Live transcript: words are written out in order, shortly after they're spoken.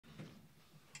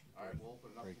right, we'll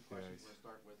open it up break for the questions. ice. We're going to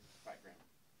start with Pat Graham.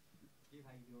 Steve,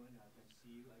 how you doing? Good to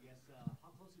see you. I guess,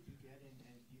 how close did you get, and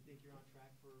do you think you're on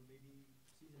track for maybe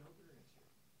season opener next year?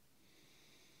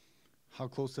 How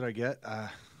close did I get?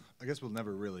 I guess we'll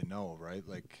never really know, right?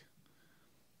 Like,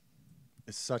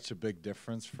 it's such a big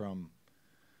difference from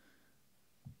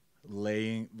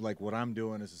laying, like what I'm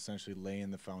doing is essentially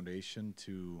laying the foundation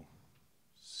to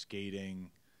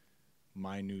skating,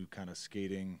 my new kind of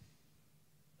skating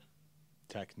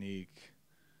technique,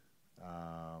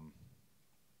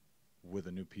 with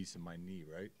a new piece in my knee,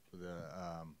 right?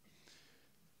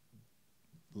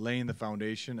 Laying the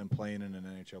foundation and playing in an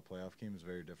NHL playoff game is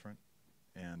very different,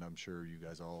 and I'm sure you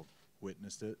guys all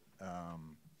witnessed it.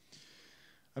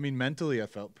 I mean, mentally, I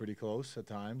felt pretty close at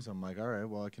times. I'm like, all right,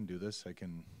 well, I can do this. I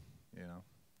can,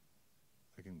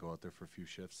 I can go out there for a few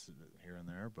shifts here and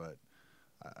there, but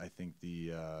I think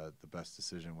the best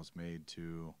decision was made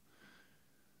to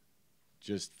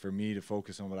just for me to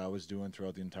focus on what I was doing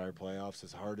throughout the entire playoffs,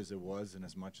 as hard as it was and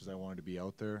as much as I wanted to be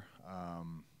out there.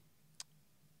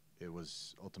 It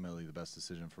was ultimately the best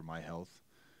decision for my health,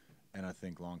 and I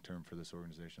think long-term for this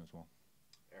organization as well.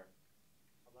 Eric.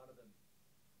 A lot of the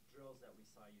drills that we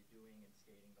saw you doing and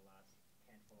skating the last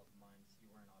handful of months,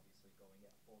 you weren't obviously going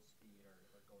at full speed or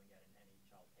going at an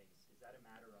NHL pace. Is that a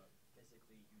matter of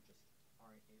physically you just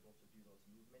aren't able to do those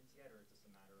movements yet, or is this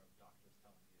a matter of doctors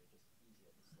telling you to just ease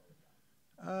it and slow it down?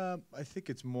 I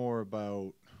think it's more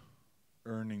about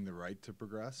earning the right to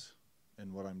progress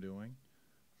in what I'm doing.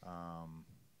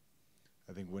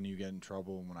 I think when you get in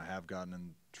trouble, when I have gotten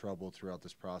in trouble throughout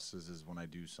this process, is when I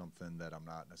do something that I'm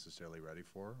not necessarily ready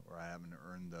for, or I haven't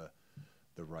earned the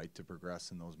right to progress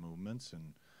in those movements.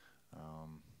 And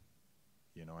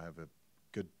I have a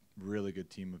really good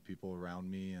team of people around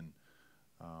me, and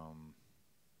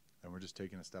we're just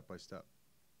taking it step by step.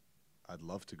 I'd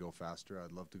love to go faster.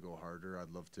 I'd love to go harder.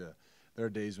 I'd love to. There are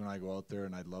days when I go out there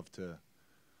and I'd love to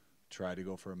try to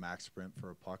go for a max sprint for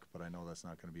a puck, but I know that's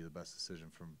not going to be the best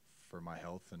decision for my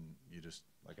health. And you just,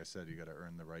 like I said, you got to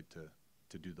earn the right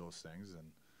to do those things.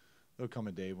 And there'll come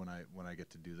a day when I get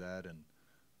to do that. And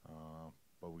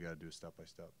but we got to do it step by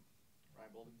step.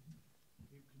 Ryan Bolden.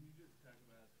 Hey, can you just talk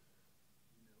about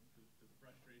the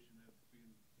frustration of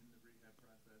being in the rehab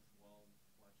process while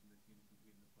watching the team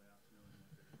compete in the playoffs, knowing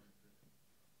what they're going through?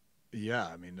 Yeah,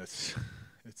 I mean it's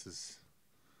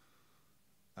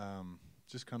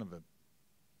just kind of a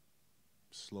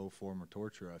slow form of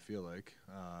torture, I feel like.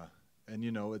 And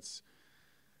it's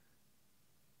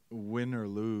win or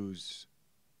lose,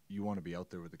 you want to be out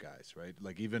there with the guys, right?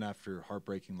 Like even after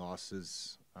heartbreaking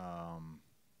losses,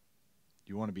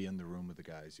 you want to be in the room with the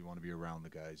guys. You want to be around the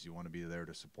guys. You want to be there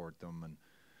to support them and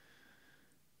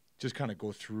just kind of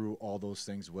go through all those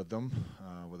things with them,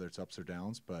 whether it's ups or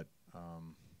downs. But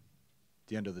at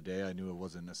the end of the day, I knew it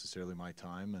wasn't necessarily my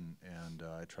time, and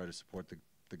I tried to support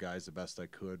the guys the best I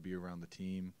could, be around the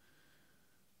team,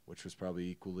 which was probably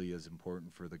equally as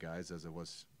important for the guys as it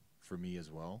was for me as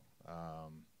well,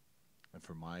 and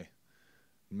for my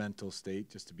mental state,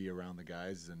 just to be around the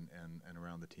guys and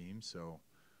around the team. So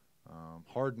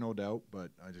hard, no doubt,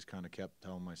 but I just kind of kept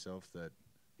telling myself that,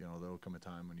 there'll come a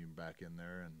time when you're back in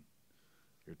there and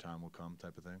your time will come,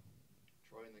 type of thing.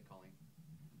 Troy and then Colleen.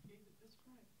 Gabe, at this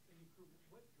point in your career,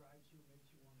 what drives you, makes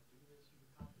you want to do this? You've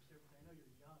accomplished everything. I know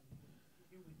you're young,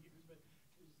 human years, but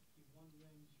you've won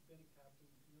rings, you've been a captain.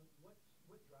 What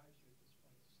drives you at this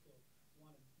point to still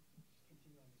want to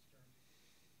continue on this journey?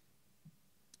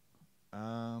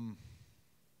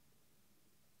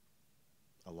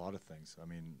 A lot of things. I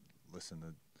mean, listen,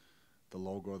 the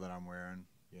logo that I'm wearing,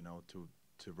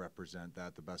 to represent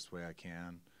that the best way I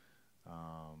can.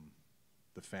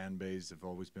 The fan base have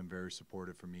always been very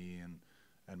supportive for me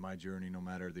and my journey, no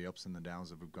matter the ups and the downs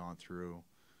that we've gone through.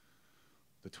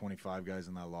 The 25 guys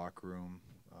in that locker room,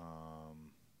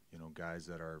 guys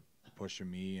that are pushing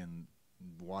me and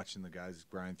watching the guys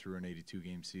grind through an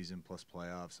 82-game season plus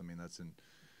playoffs. I mean, it's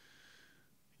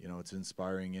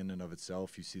inspiring in and of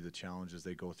itself. You see the challenges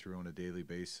they go through on a daily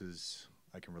basis.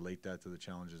 I can relate that to the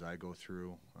challenges I go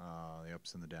through, the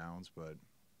ups and the downs. But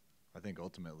I think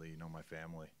ultimately, my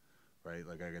family, right?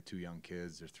 Like I got 2 young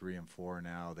kids. They're 3 and 4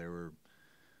 now. They were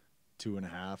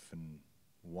 2.5 and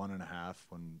 1.5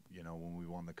 when we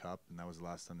won the cup, and that was the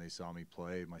last time they saw me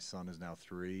play. My son is now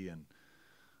 3, and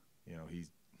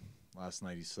last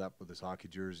night he slept with his hockey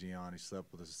jersey on. He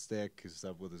slept with his stick. He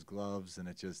slept with his gloves, and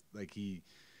it just like he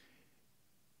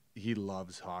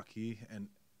loves hockey, and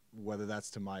whether that's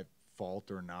to my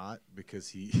fault or not, because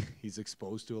he's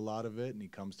exposed to a lot of it, and he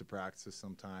comes to practice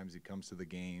sometimes. He comes to the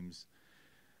games,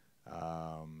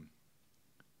 and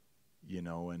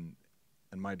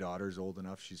my daughter's old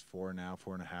enough. She's 4 now,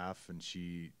 4.5, and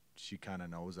she kind of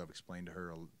knows. I've explained to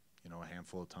her, a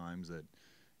handful of times that,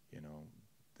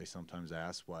 they sometimes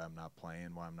ask why I'm not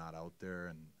playing, why I'm not out there,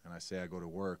 and I say I go to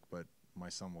work, but my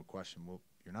son will question, well,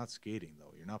 you're not skating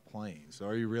though, you're not playing, so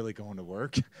are you really going to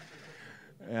work?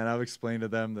 And I've explained to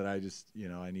them that I just,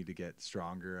 I need to get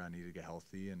stronger, I need to get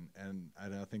healthy, and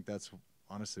I think that's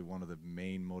honestly one of the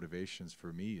main motivations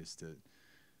for me, is to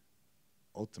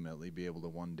ultimately be able to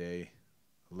one day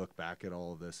look back at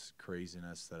all of this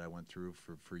craziness that I went through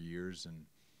for years, and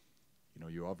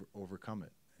you overcome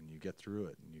it, and you get through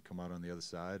it, and you come out on the other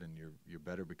side, and you're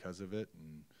better because of it,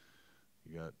 and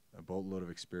you got a boatload of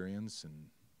experience. And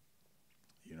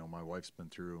my wife's been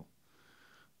through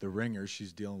the ringer.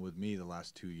 She's dealing with me the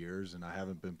last 2 years, and I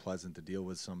haven't been pleasant to deal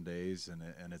with some days,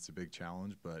 and it's a big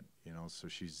challenge, but so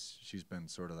she's been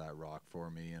sort of that rock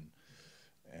for me,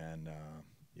 and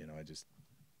I just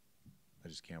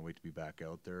can't wait to be back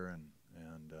out there, and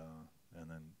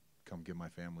then come give my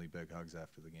family big hugs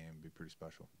after the game. It'd be pretty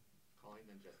special. Colleen,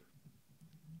 then Jesse.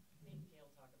 Nate and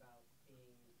Kale talk about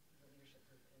being the leadership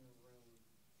group in the room,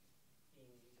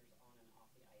 being leaders on and off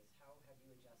the ice. How have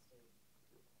you adjusted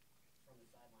from the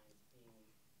sidelines being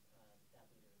that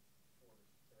leader for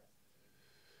the rest of the team?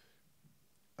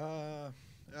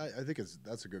 I think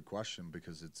that's a good question,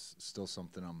 because it's still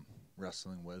something I'm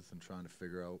wrestling with and trying to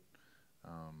figure out.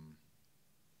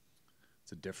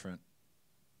 It's a different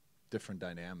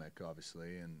dynamic,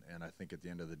 obviously, and I think at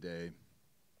the end of the day,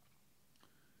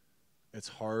 it's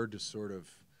hard to sort of,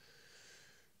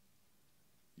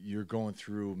 you're going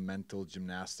through mental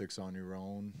gymnastics on your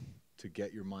own to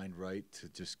get your mind right, to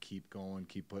just keep going,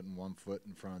 keep putting one foot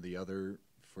in front of the other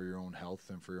for your own health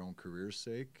and for your own career's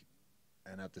sake,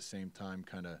 and at the same time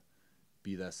kind of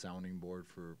be that sounding board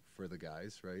for the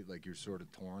guys, right? Like, you're sort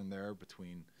of torn there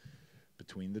between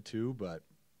the two, but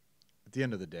at the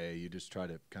end of the day, you just try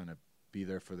to kind of be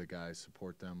there for the guys,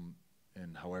 support them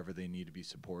in however they need to be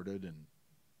supported, and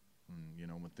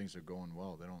when things are going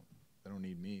well, they don't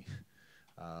need me.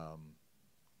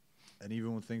 And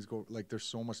even when things go, like, there's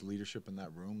so much leadership in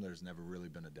that room, there's never really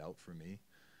been a doubt for me.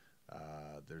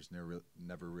 There's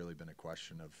never really been a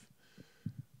question of,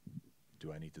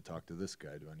 do I need to talk to this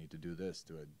guy? Do I need to do this?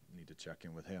 Do I need to check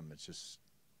in with him? It's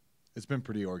been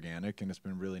pretty organic, and it's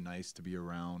been really nice to be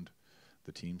around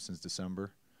the team since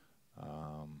December.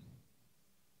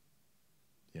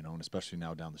 And especially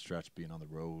now down the stretch, being on the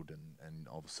road, and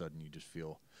all of a sudden you just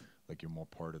feel like you're more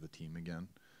part of the team again.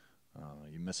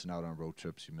 You're missing out on road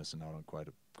trips. You're missing out on quite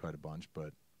a bunch,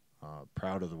 but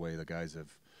proud of the way the guys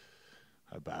have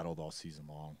battled all season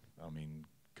long. I mean,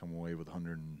 come away with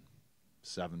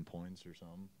 107 points or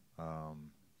something.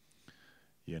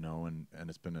 And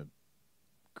it's been a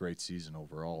great season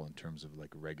overall in terms of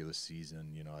like a regular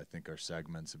season. I think our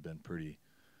segments have been pretty,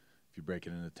 if you break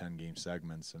it into 10-game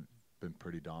segments, have been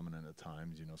pretty dominant at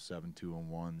times.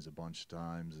 7-2-1s a bunch of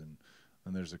times, and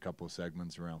there's a couple of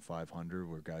segments around 500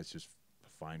 where guys just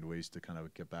find ways to kind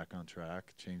of get back on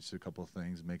track, change a couple of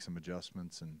things, make some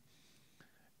adjustments,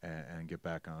 and get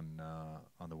back on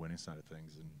the winning side of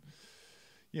things.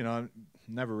 And I'm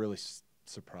never really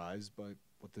surprised by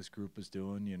what this group is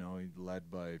doing. Led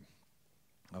by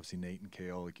obviously Nate and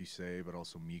Kale, like you say, but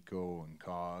also Mikko and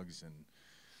Cogs and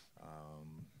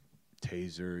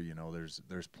Taser.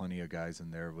 There's plenty of guys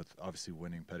in there with obviously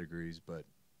winning pedigrees, but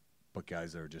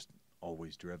guys that are just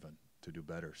always driven to do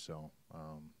better. So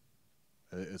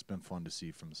it's been fun to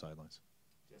see from the sidelines.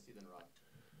 Jesse, then Rod.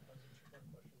 That was a two-part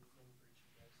question, one for each of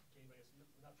you guys. Gabe, I guess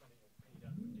we're not trying to pin you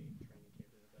down to a date in training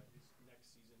camp or that. Is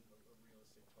next season a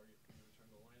realistic target for you to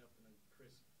return to the lineup? And then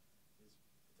Chris is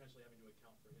potentially having to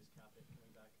account for his cap hit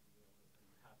coming back. Are you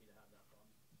happy to have that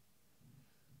problem?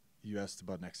 You asked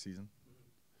about next season?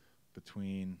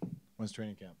 Between, when's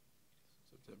training camp?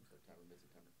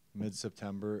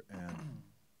 Mid-September and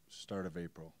start of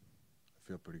April. I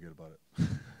feel pretty good about it.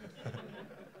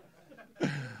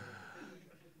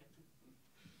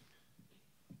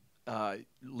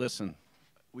 Listen,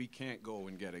 we can't go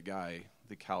and get a guy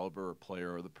the caliber of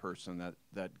player or the person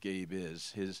that Gabe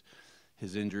is.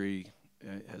 His injury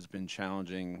has been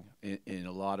challenging in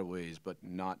a lot of ways, but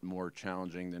not more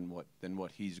challenging than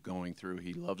what he's going through.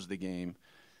 He loves the game.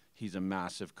 He's a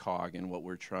massive cog in what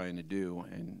we're trying to do,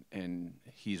 and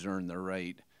he's earned the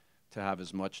right to have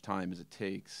as much time as it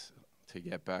takes to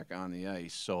get back on the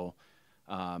ice. So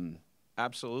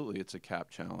absolutely, it's a cap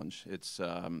challenge. It's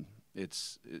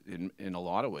in a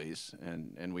lot of ways,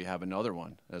 and we have another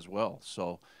one as well.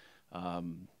 So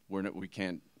we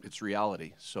can't. It's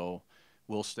reality. So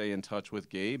we'll stay in touch with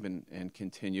Gabe and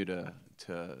continue to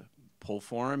pull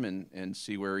for him and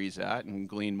see where he's at and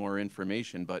glean more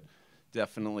information. But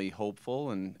definitely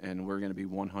hopeful, and we're going to be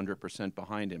 100%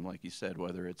 behind him, like you said,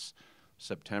 whether it's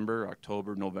September,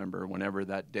 October, November, whenever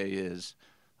that day is.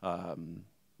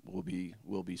 We'll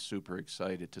be super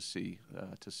excited to see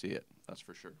it. That's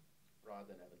for sure. Rod,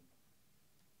 then Evan.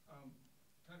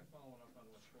 Kind of following up on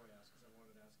what Troy asked, because I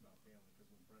wanted to ask about family,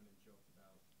 because when Brendan joked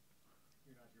about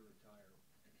you're not here to retire,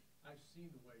 I've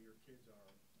seen the way your kids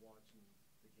are watching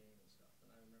the game and stuff,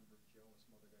 and I remember Joe and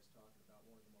some other guys talking about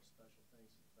one of the most special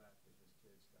things is the fact that his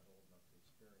kids got old enough to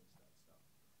experience that stuff.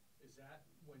 Is that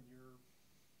when you're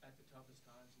at the toughest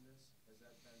times in this, has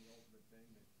that been the ultimate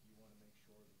thing, that you want to make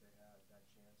sure that they have that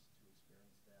chance to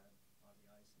experience Dad on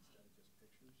the ice instead of just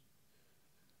pictures?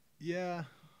 Yeah.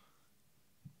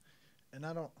 And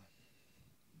I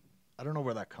don't know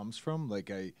where that comes from.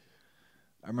 Like I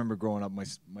remember growing up,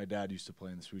 my dad used to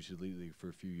play in the Swedish Elite League for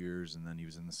a few years, and then he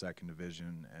was in the second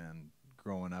division. And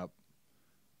growing up,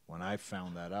 when I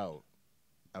found that out,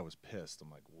 I was pissed. I'm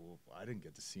like, well, I didn't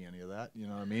get to see any of that. You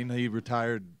know what I mean? He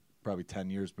retired probably 10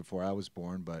 years before I was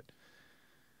born, but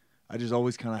I just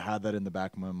always kind of had that in the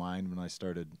back of my mind when I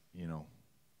started,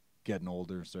 getting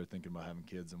older and started thinking about having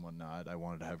kids and whatnot. I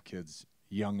wanted to have kids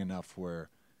young enough where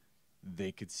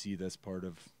they could see this part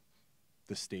of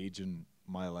the stage in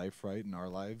my life, right, in our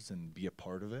lives, and be a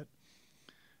part of it.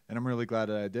 And I'm really glad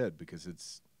that I did, because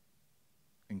it's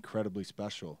incredibly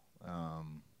special.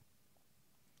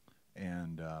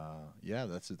 Yeah,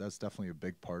 that's definitely a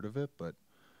big part of it. But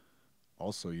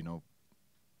also, you're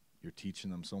teaching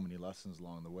them so many lessons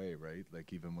along the way, right?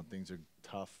 Like even when things are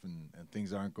tough and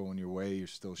things aren't going your way, you're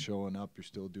still showing up, you're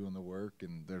still doing the work.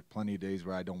 And there are plenty of days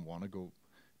where I don't want to go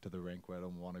to the rink, where I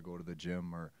don't want to go to the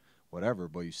gym or whatever,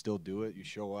 but you still do it. You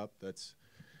show up. That's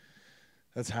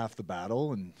half the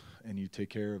battle, and you take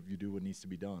care of, you do what needs to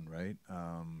be done, right?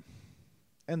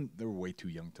 And they're way too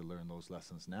young to learn those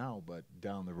lessons now, but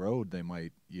down the road they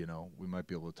might, we might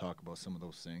be able to talk about some of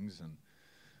those things and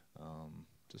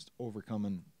just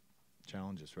overcoming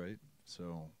challenges, right?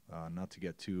 So not to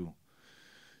get too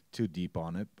deep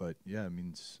on it, but yeah, it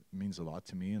means a lot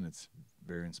to me, and it's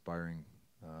very inspiring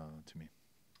to me.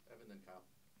 Evan, then Kyle.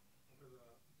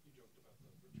 You joked about the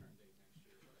return date next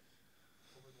year, but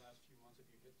over the last few months, have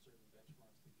you hit certain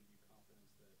benchmarks that give you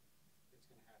confidence that it's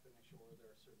going to happen next year, or are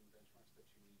there certain benchmarks that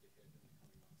you need to hit in the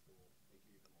coming months that will make you even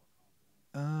more confident?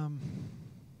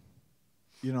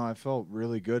 I felt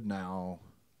really good now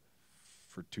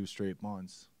for 2 straight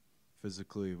months,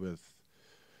 physically, with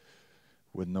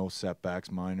no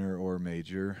setbacks, minor or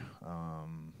major.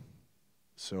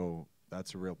 So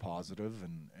that's a real positive,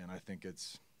 and I think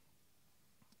it's,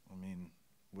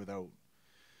 without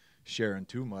sharing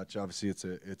too much, obviously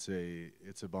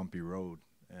it's a bumpy road,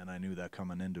 and I knew that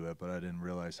coming into it, but I didn't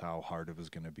realize how hard it was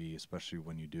going to be, especially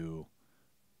when you do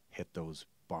hit those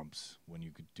bumps, when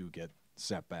you do get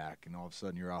set back, and all of a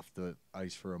sudden you're off the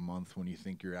ice for a month when you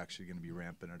think you're actually going to be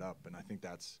ramping it up. And I think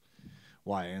that's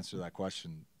why I answered that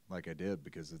question like I did,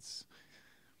 because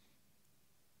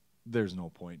there's no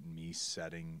point in me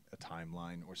setting a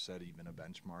timeline or set even a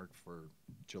benchmark for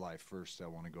July 1st. I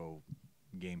want to go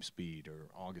game speed, or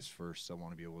August 1st I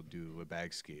want to be able to do a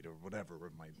bag skate, or whatever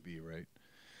it might be, right?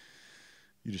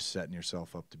 You're just setting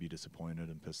yourself up to be disappointed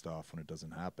and pissed off when it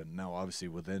doesn't happen. Now, obviously,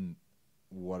 within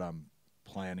what I'm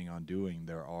planning on doing,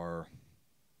 there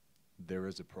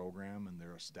is a program and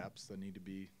there are steps that need to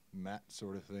be met,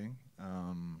 sort of thing.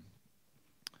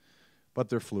 But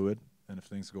they're fluid, and if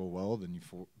things go well, then you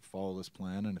follow this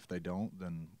plan, and if they don't,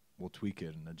 then we'll tweak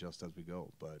it and adjust as we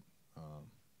go. But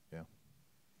yeah.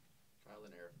 Kyle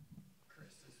and Eric.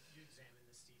 Chris, as you examine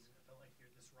this season, it felt like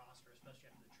this roster, especially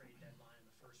after the trade deadline in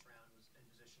the first round, was in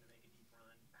position to make a deep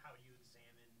run. How do you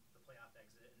examine the playoff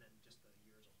exit and then just the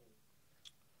year as a whole?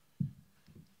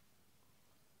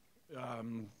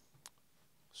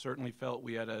 Certainly felt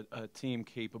we had a team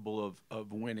capable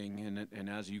of winning, and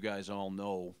as you guys all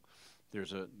know,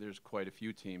 there's quite a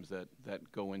few teams that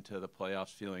go into the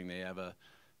playoffs feeling they have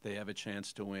a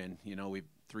chance to win. We've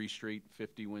 3 straight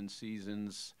 50-win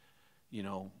seasons.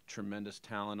 Tremendous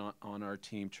talent on our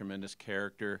team, tremendous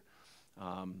character.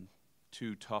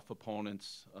 2 tough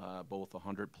opponents, both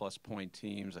 100-plus point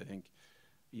teams. I think,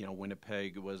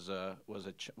 Winnipeg was a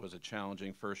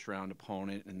challenging first-round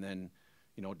opponent, and then,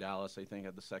 Dallas, I think,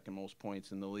 had the second most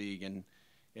points in the league,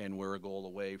 and we're a goal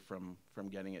away from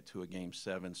getting it to a Game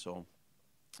 7. So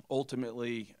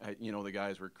ultimately, the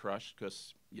guys were crushed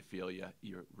because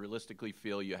you realistically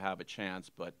feel you have a chance,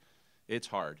 but it's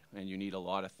hard, and you need a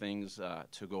lot of things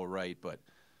to go right. But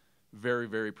very,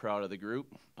 very proud of the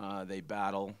group. They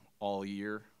battle all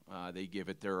year. They give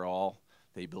it their all.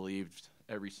 They believed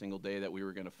every single day that we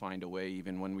were going to find a way,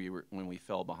 even when we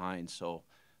fell behind. So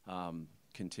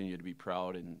continue to be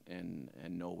proud and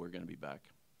know we're going to be back.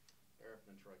 Arif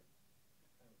and then Troy.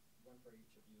 One for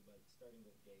each of you, but starting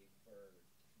with Gabe, for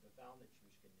the Val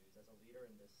Nichushkin news, as a leader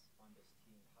on this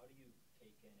team, how do you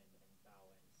take in and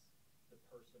balance the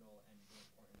personal and, more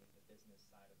importantly, the business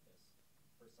side of this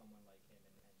for someone like him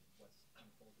and what's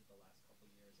unfolded the last couple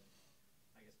of years? And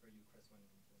I guess for you, Chris, when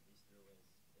he's through,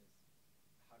 is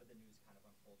how did the news kind of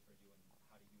unfold for you, and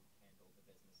how do you handle the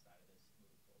business side of this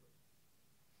moving forward?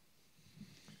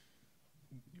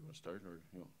 You want to start, or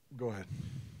you know? Go ahead.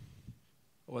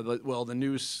 Well, the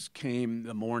news came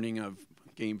the morning of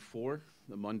Game 4,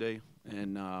 the Monday,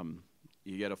 and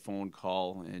you get a phone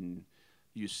call, and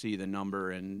you see the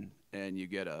number, and you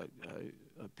get a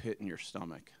pit in your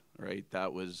stomach. Right?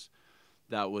 That was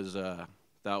a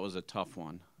tough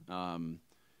one.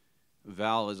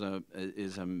 Val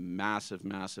is a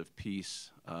massive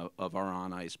piece of our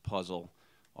on ice puzzle.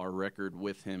 Our record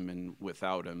with him and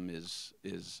without him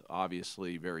is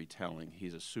obviously very telling.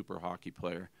 He's a super hockey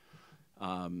player.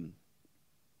 I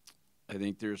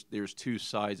think there's two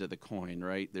sides of the coin,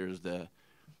 right? There's the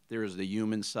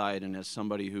human side, and as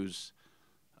somebody who's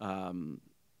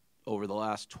over the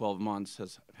last 12 months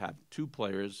has had two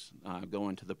players go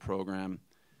into the program,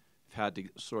 had to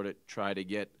sort of try to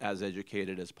get as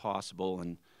educated as possible,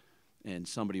 and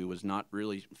somebody who was not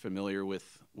really familiar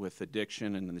with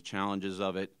addiction and the challenges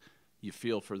of it, you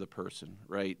feel for the person,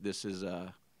 right? This is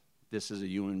a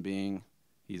human being.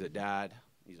 He's a dad.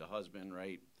 He's a husband,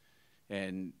 right?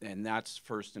 And that's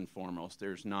first and foremost.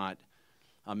 There's not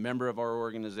a member of our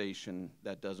organization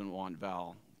that doesn't want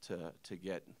Val to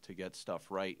get stuff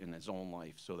right in his own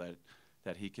life so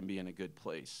that he can be in a good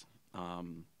place.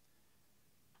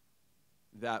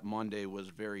 That Monday was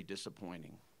very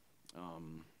disappointing.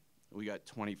 We got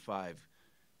 25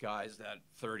 guys,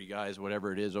 30 guys,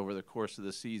 whatever it is, over the course of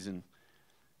the season.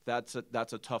 That's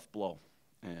a tough blow,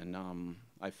 and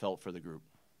I felt for the group.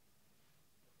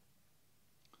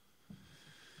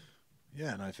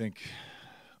 Yeah, and I think,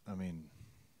 I mean,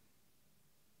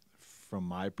 from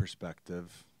my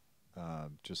perspective,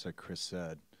 just like Chris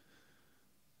said,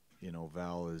 you know,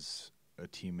 Val is a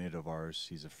teammate of ours.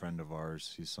 He's a friend of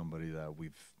ours. He's somebody that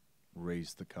we've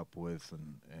raised the cup with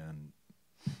and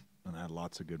had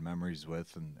lots of good memories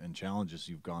with and challenges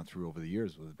you've gone through over the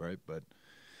years with, right? But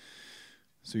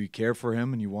so you care for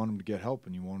him and you want him to get help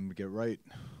and you want him to get right.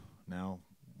 Now,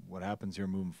 what happens here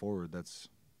moving forward, it's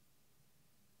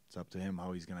up to him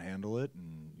how he's going to handle it.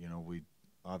 And, you know, we're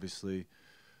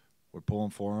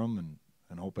pulling for him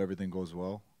and hope everything goes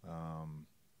well.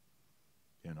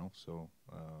 You know, so,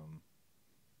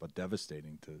 but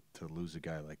devastating to lose a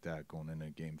guy like that going into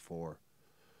Game 4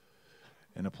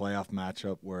 in a playoff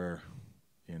matchup where,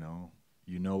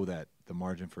 you know that the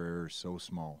margin for error is so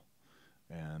small.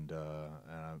 And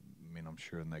I mean, I'm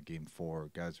sure in that Game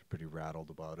 4, guys are pretty rattled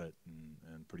about it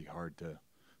and pretty hard to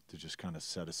just kind of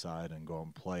set aside and go out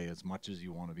and play as much as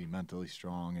you want to be mentally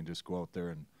strong and just go out there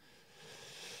and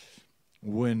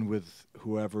win with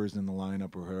whoever's in the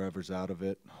lineup or whoever's out of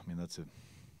it. I mean, it's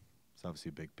obviously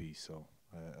a big piece. So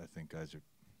I think guys are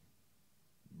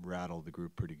rattled the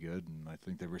group pretty good, and I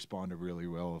think they responded really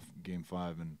well of Game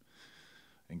 5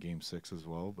 and Game 6 as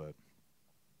well. But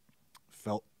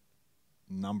felt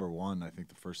number one, I think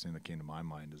the first thing that came to my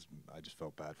mind is I just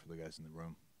felt bad for the guys in the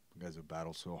room. The guys that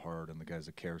battle so hard and the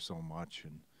guys that care so much.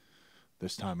 And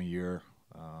this time of year,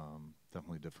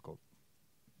 definitely difficult.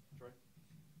 Troy?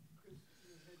 Chris,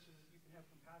 you mentioned that you can have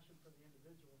compassion for the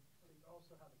individual, but you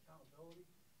also have accountability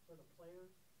for the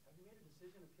player. Have you made a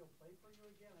decision if he'll play for you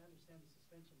again? I understand the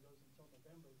suspension goes until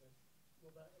November, but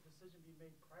will that decision be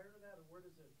made prior to that, or where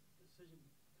does the decision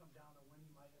come down on when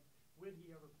he would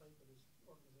he ever play for this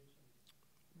organization?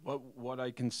 What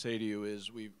I can say to you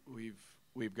is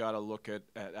we've got to look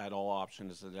at all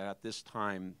options. And at this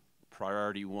time,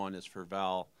 priority one is for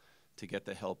Val to get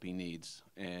the help he needs,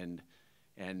 and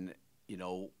you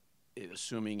know,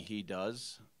 assuming he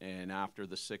does, and after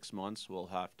the 6 months, we'll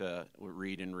have to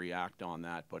read and react on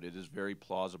that. But it is very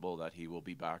plausible that he will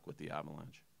be back with the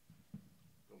Avalanche.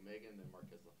 Go Megan, then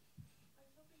Marquez. I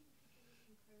was hoping you could give me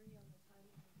some clarity on the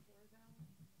timeline for Val.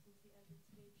 Since he entered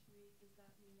Stage 3, does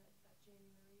that mean that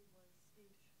January was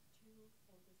Stage 2,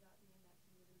 and does that mean that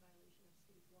he was in violation of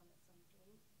Stage 1 at some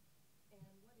point? And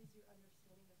what is your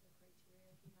understanding of the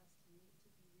criteria he has to meet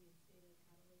to be reinstated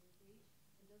at a later date?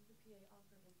 And does the PA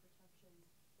offer him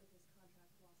protections with his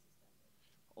contract while suspended?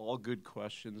 All good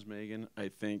questions, Megan. I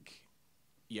think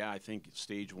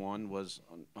Stage 1 was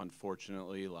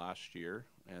unfortunately last year,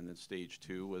 and then Stage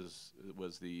 2 was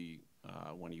the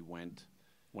when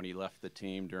he left the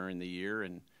team during the year,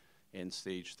 and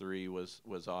Stage 3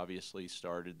 was obviously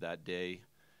started that day.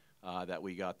 that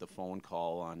we got the phone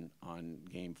call on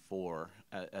Game 4.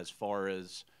 As far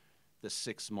as the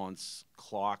 6 months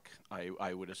clock,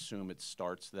 I would assume it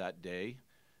starts that day,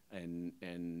 and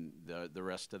the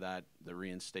rest of that, the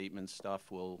reinstatement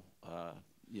stuff, will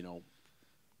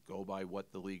go by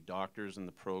what the league doctors and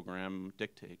the program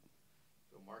dictate.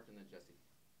 Go Mark and then Jesse.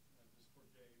 Just for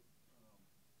Dave,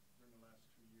 during the last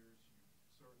 2 years, you've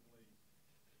certainly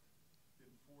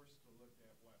been forced to look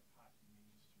at what